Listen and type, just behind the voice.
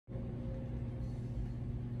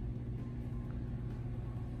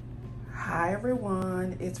Hi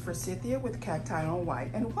everyone, it's Forsythia with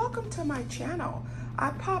CactiOnWhite and welcome to my channel. I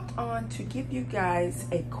popped on to give you guys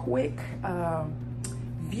a quick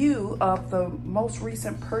view of the most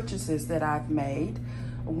recent purchases that I've made.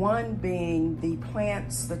 One being the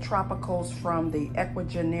plants, the tropicals from the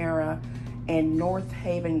Ecuagenera and North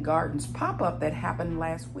Haven Gardens pop-up that happened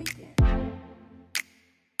last weekend.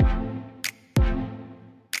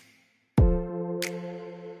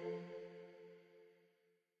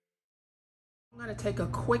 I'm going to take a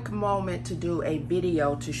quick moment to do a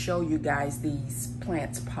video to show you guys these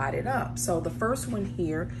plants potted up. So the first one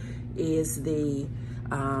here is the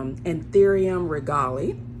Anthurium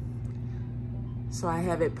regali. So I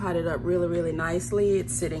have it potted up really nicely.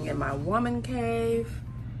 It's sitting in my woman cave.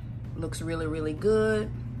 Looks really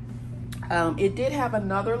good. It did have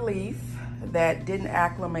another leaf that didn't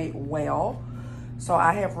acclimate well, so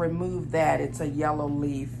I have removed that. It's a yellow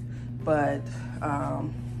leaf, but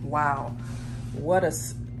wow, what a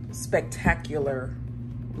spectacular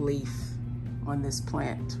leaf on this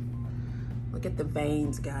plant. Look at the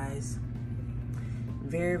veins, guys.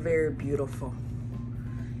 Very beautiful.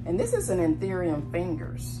 And this is an Anthurium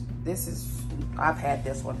fingers. This is, I've had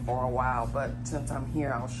this one for a while, but since I'm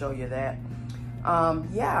here, I'll show you that.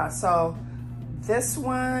 Yeah, so this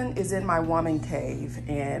one is in my woman cave,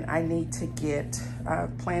 and I need to get, I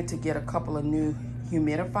plan to get a couple of new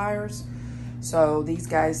humidifiers. So these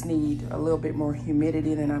guys need a little bit more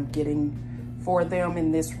humidity than I'm getting for them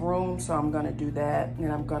in this room. So I'm gonna do that,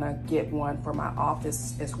 and I'm gonna get one for my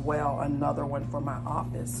office as well, another one for my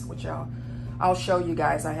office, which I'll show you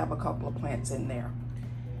guys. I have a couple of plants in there.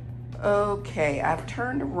 Okay, I've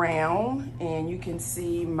turned around and you can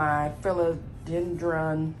see my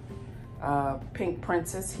philodendron pink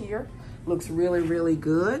princess here. Looks really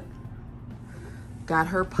good. Got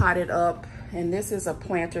her potted up, and this is a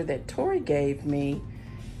planter that Tori gave me.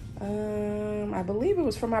 I believe it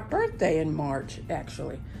was for my birthday in March,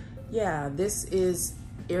 actually. Yeah, this is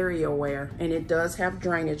area wear, and it does have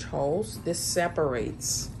drainage holes. This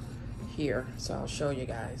separates here, so I'll show you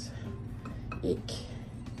guys. Eek.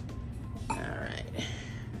 All right,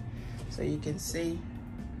 so you can see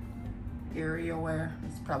area wear.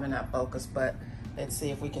 It's probably not focused, but let's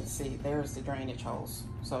see if we can see. There's the drainage holes.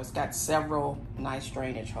 So it's got several nice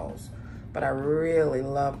drainage holes, but I really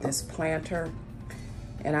love this planter,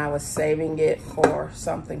 and I was saving it for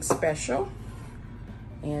something special.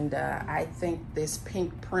 And I think this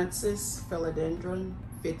pink princess philodendron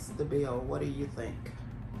fits the bill. What do you think?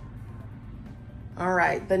 All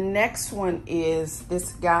right, the next one is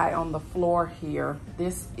this guy on the floor here.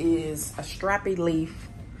 This is a strappy leaf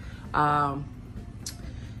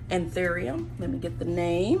Anthurium. Let me get the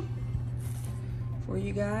name for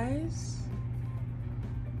you guys.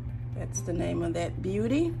 That's the name of that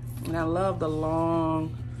beauty. And I love the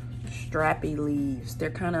long strappy leaves.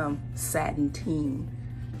 They're kind of satinine.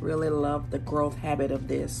 Really love the growth habit of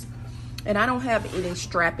this. And I don't have any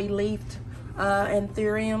strappy leafed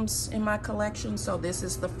Anthuriums in my collection, so this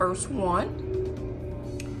is the first one.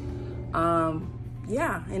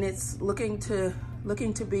 Yeah, and it's looking to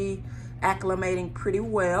be acclimating pretty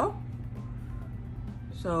well.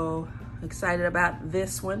 So excited about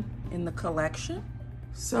this one in the collection.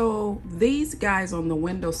 So these guys on the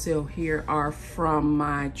windowsill here are from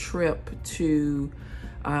my trip to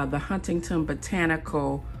the Huntington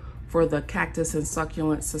Botanical for the Cactus and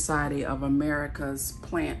Succulent Society of America's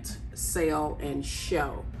plant sale and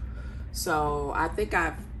show. So I think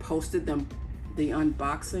I've posted them, the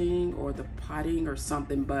unboxing or the potting or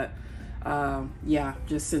something, but yeah,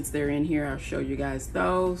 just since they're in here, I'll show you guys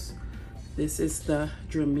those. This is the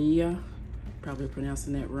Dromea, probably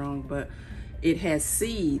pronouncing that wrong, but it has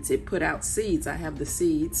seeds. It put out seeds. I have the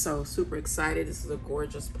seeds, so super excited. This is a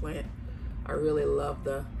gorgeous plant. I really love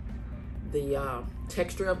the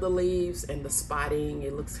texture of the leaves and the spotting.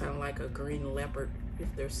 It looks kind of like a green leopard,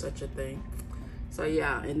 if there's such a thing. So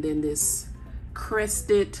yeah, and then this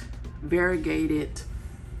crested, variegated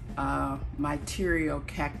Myterio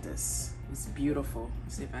cactus. It's beautiful.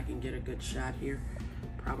 Let's see if I can get a good shot here.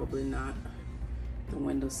 Probably not. The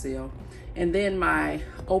windowsill. And then my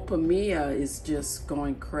Opamia is just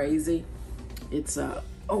going crazy. It's a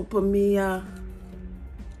Opamia.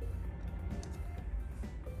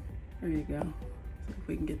 There you go. See if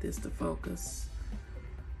we can get this to focus.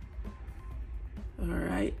 All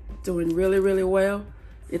right, doing really well.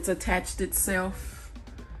 It's attached itself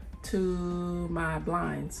to my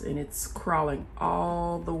blinds, and it's crawling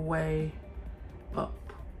all the way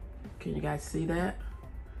up. Can you guys see that?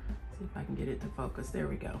 See if I can get it to focus. There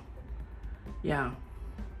we go. Yeah,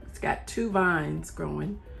 it's got two vines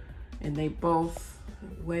growing, and they both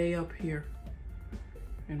way up here.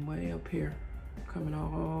 and way up here, coming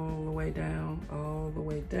all the way down, all the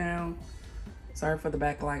way down. Sorry for the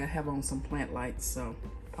backlight, I have on some plant lights, so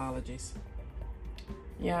apologies.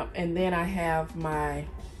 Yeah, and then I have my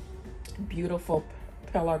beautiful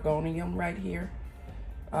pelargonium right here.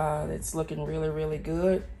 It's looking really, really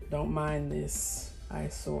good. Don't mind this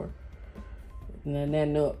eyesore. And then that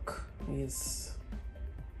nook is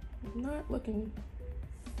not looking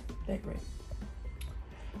that great.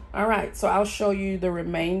 All right, so I'll show you the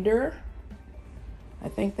remainder. I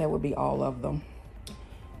think that would be all of them.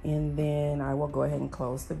 And then I will go ahead and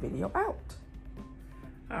close the video out.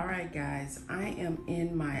 All right, guys, I am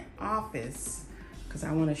in my office because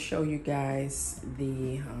I want to show you guys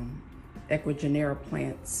the Ecuagenera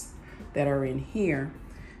plants that are in here.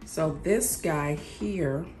 So this guy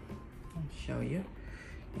here, I'll show you,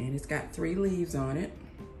 and it's got 3 leaves on it.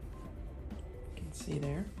 You can see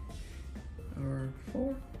there, or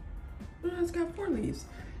 4. No, it's got 4 leaves.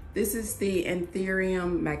 This is the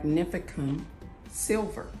Anthurium magnificum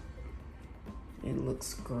silver. It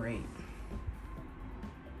looks great.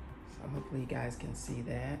 So hopefully you guys can see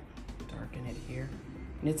that. Darken it here.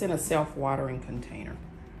 And it's in a self-watering container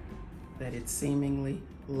that it's seemingly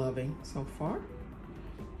loving so far.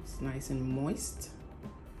 It's nice and moist.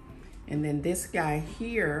 And then this guy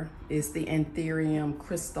here is the Anthurium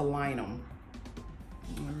crystallinum.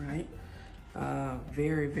 All right.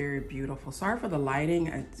 Very, very beautiful. Sorry for the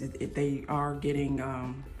lighting. They are getting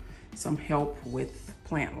some help with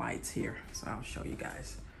plant lights here. So I'll show you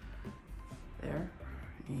guys. There.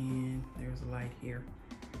 And there's a light here.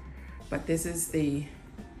 But this is the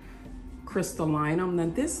crystallinum.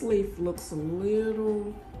 Now this leaf looks a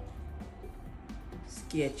little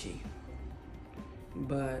sketchy,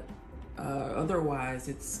 but otherwise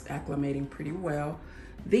it's acclimating pretty well.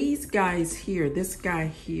 These guys here, this guy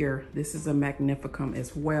here, this is a magnificum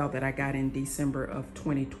as well that I got in December of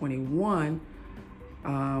 2021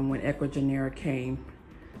 when Ecuagenera came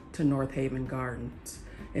to North Haven Gardens.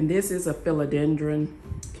 And this is a philodendron,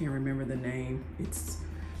 can't remember the name. It's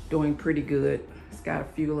doing pretty good. It's got a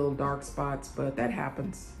few little dark spots, but that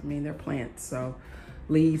happens. I mean, they're plants, so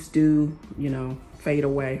leaves do, you know, fade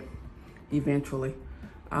away eventually.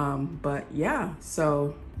 But yeah,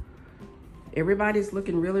 so everybody's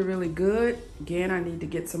looking really, really good. Again, I need to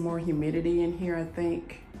get some more humidity in here, I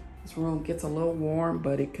think. This room gets a little warm,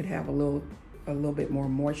 but it could have a little bit more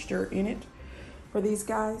moisture in it for these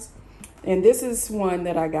guys. And this is one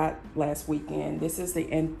that I got last weekend. This is the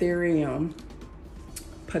Anthurium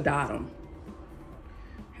pedatum.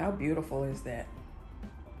 How beautiful is that?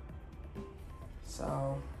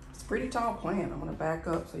 So it's a pretty tall plant. I'm gonna back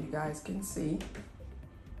up so you guys can see.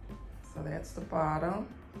 So that's the bottom.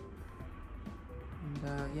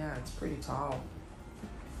 And yeah, it's pretty tall.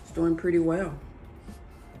 It's doing pretty well.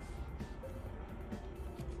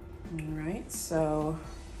 All right, so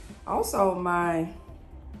also my,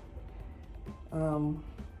 let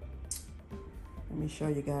me show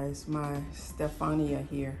you guys, my Stephania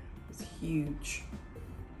here is huge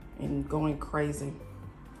and going crazy.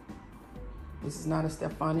 This is not a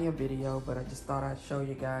Stephania video, but I just thought I'd show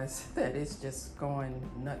you guys that it's just going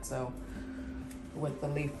nutso with the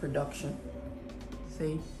leaf production.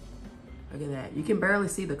 See, look at that. You can barely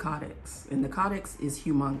see the Caudex, and the Caudex is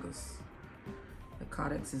humongous. The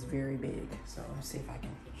Caudex is very big. So let's see if I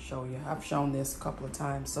can show you. I've shown this a couple of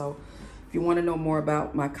times. So if you want to know more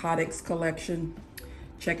about my Caudex collection,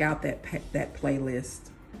 check out that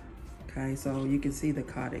playlist. Okay, so you can see the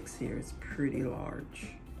Caudex here. It's pretty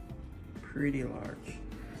large. Pretty large.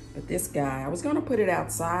 But this guy, I was gonna put it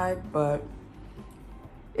outside, but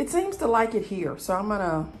it seems to like it here. So I'm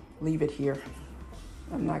gonna leave it here.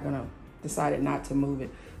 I'm not gonna decided not to move it.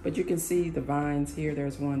 But you can see the vines here.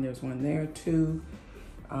 There's one there, 2.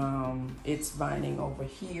 It's vining over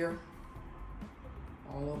here.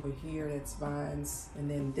 All over here, that's vines. And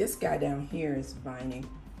then this guy down here is vining.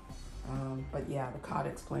 But yeah, the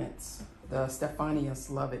Caudex plants, the Stephanias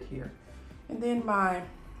love it here. And then I'm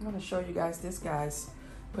gonna show you guys, this guy's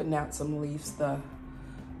putting out some leaves, the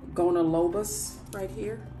Gonalobus right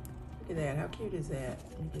here. Look at that, how cute is that?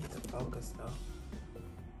 Let me get it to focus though.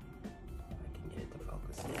 I can get it to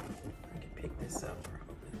focus here. I can pick this up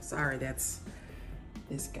probably. Sorry, that's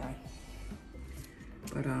this guy.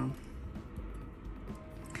 But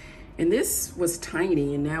and this was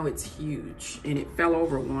tiny and now it's huge and it fell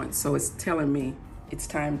over once, so it's telling me it's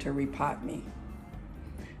time to repot me.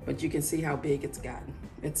 But you can see how big it's gotten.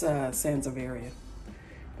 It's a Sansevieria.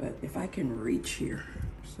 But if I can reach here,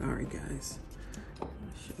 sorry guys, I'll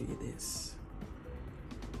show you this.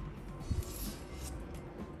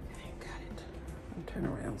 I got it. I'll turn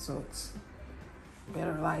around so it's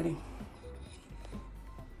better lighting.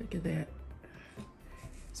 Look at that.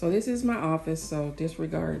 So this is my office, so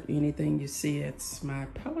disregard anything you see. It's my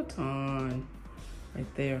Peloton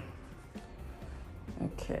right there.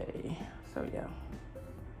 Okay, so yeah.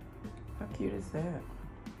 How cute is that?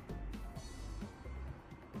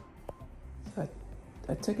 So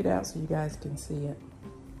I took it out so you guys can see it.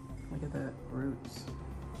 Look at the roots.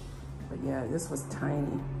 But yeah, this was tiny.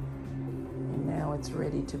 And now it's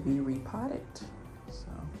ready to be repotted. So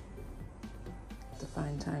to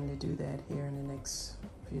find time to do that here in the next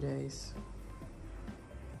few days.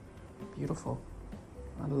 Beautiful.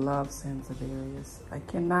 I love Sansevierias. I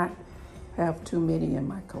cannot have too many in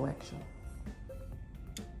my collection.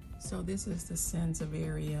 So this is the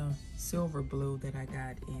Sansevieria Silver Blue that I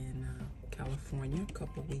got in California a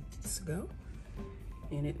couple weeks ago.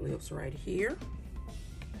 And it lives right here.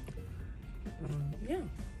 Yeah.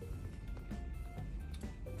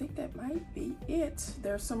 I think that might be it.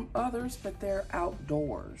 There's some others, but they're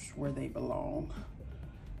outdoors where they belong.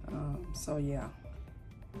 So yeah.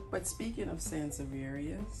 But speaking of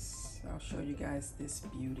Sansevierias, I'll show you guys this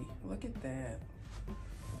beauty. Look at that.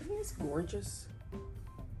 Isn't this gorgeous?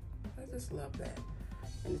 I just love that.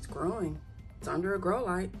 And it's growing. It's under a grow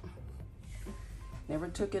light. Never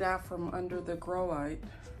took it out from under the grow light.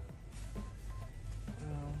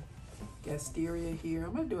 Gasteria here.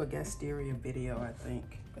 I'm gonna do a Gasteria video, I think.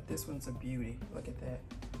 But this one's a beauty. Look at that.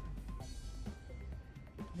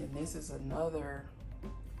 And this is another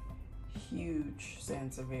huge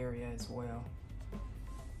Sansevieria as well.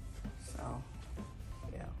 So,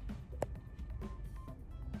 yeah.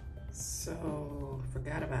 So,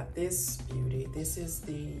 forgot about this beauty. This is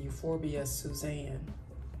the Euphorbia Suzanne.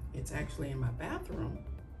 It's actually in my bathroom.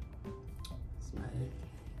 It's my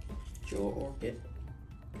jewel orchid.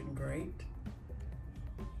 Looking great.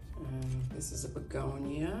 This is a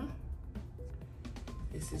begonia.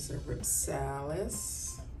 This is a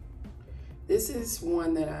ripsalis. This is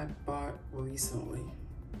one that I bought recently.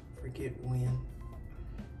 Forget when.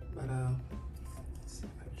 But let's see if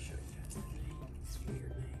I can show you guys the name. It's a weird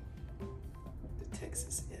name. The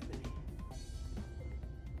Texas Ebony.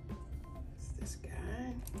 It's this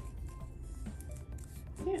guy.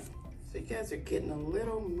 Yeah. So you guys are getting a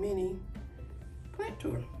little mini plant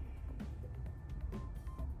tour.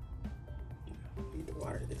 Need to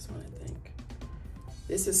water this one, I think.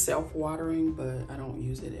 This is self-watering, but I don't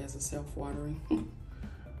use it as a self-watering. Yeah.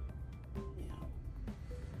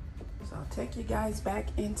 So I'll take you guys back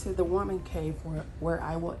into the woman cave where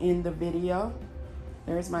I will end the video.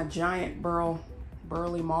 There's my giant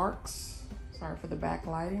burly marks. Sorry for the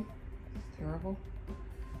backlighting. It's terrible.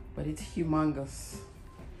 But it's humongous.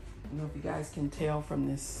 I don't know if you guys can tell from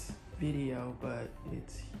this video, but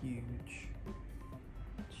it's huge.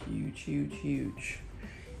 It's huge, huge, huge.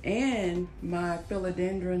 And my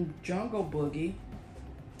philodendron jungle boogie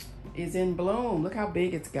is in bloom. Look how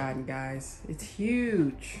big it's gotten, guys. It's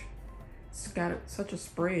huge. It's got such a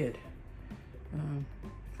spread.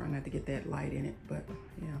 Try not to get that light in it, but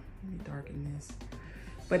yeah, let me darken this.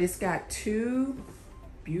 But it's got two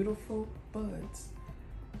beautiful buds.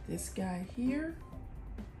 This guy here.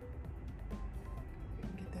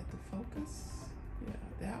 Get that to focus.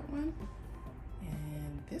 Yeah, that one.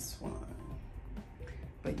 And this one.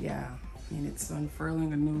 But yeah, and it's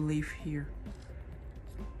unfurling a new leaf here.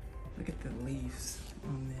 Look at the leaves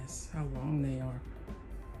on this, how long they are.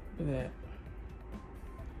 Look at that.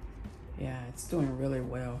 Yeah, it's doing really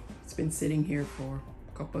well. It's been sitting here for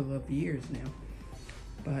a couple of years now.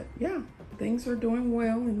 But yeah, things are doing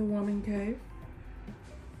well in the woman cave.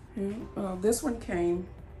 And, this one came,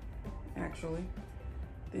 actually.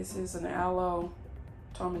 This is an aloe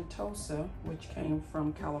tomentosa, which came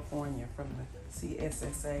from California, from the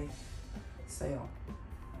CSSA sale.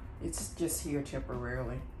 It's just here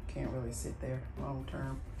temporarily. Can't really sit there long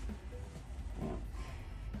term. Yeah.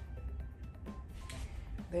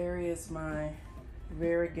 There is my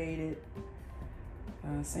variegated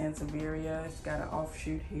Sansevieria. It's got an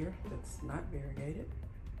offshoot here that's not variegated,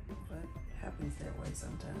 but it happens that way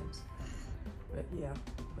sometimes. But yeah,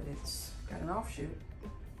 but it's got an offshoot.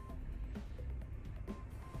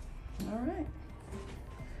 All right.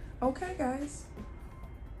 Okay, guys.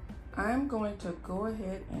 I'm going to go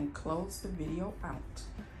ahead and close the video out.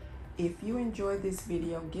 If you enjoyed this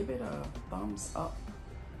video, give it a thumbs up.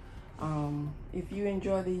 If you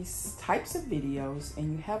enjoy these types of videos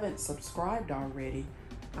and you haven't subscribed already,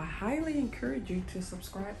 I highly encourage you to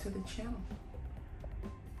subscribe to the channel.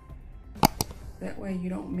 That way you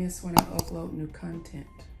don't miss when I upload new content.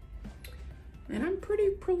 And I'm pretty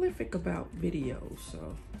prolific about videos,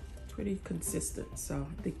 so pretty consistent. So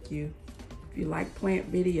I think if you like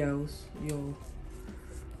plant videos, you'll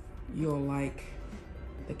like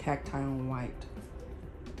the CactiOnWhite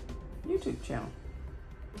YouTube channel.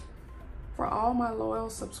 For all my loyal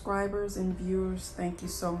subscribers and viewers, thank you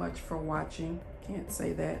so much for watching. Can't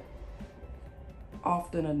say that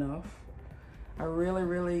often enough. I really,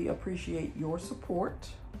 really appreciate your support.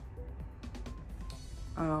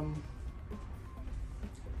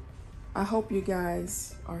 I hope you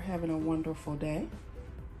guys are having a wonderful day,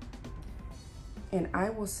 and I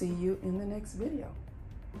will see you in the next video.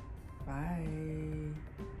 Bye.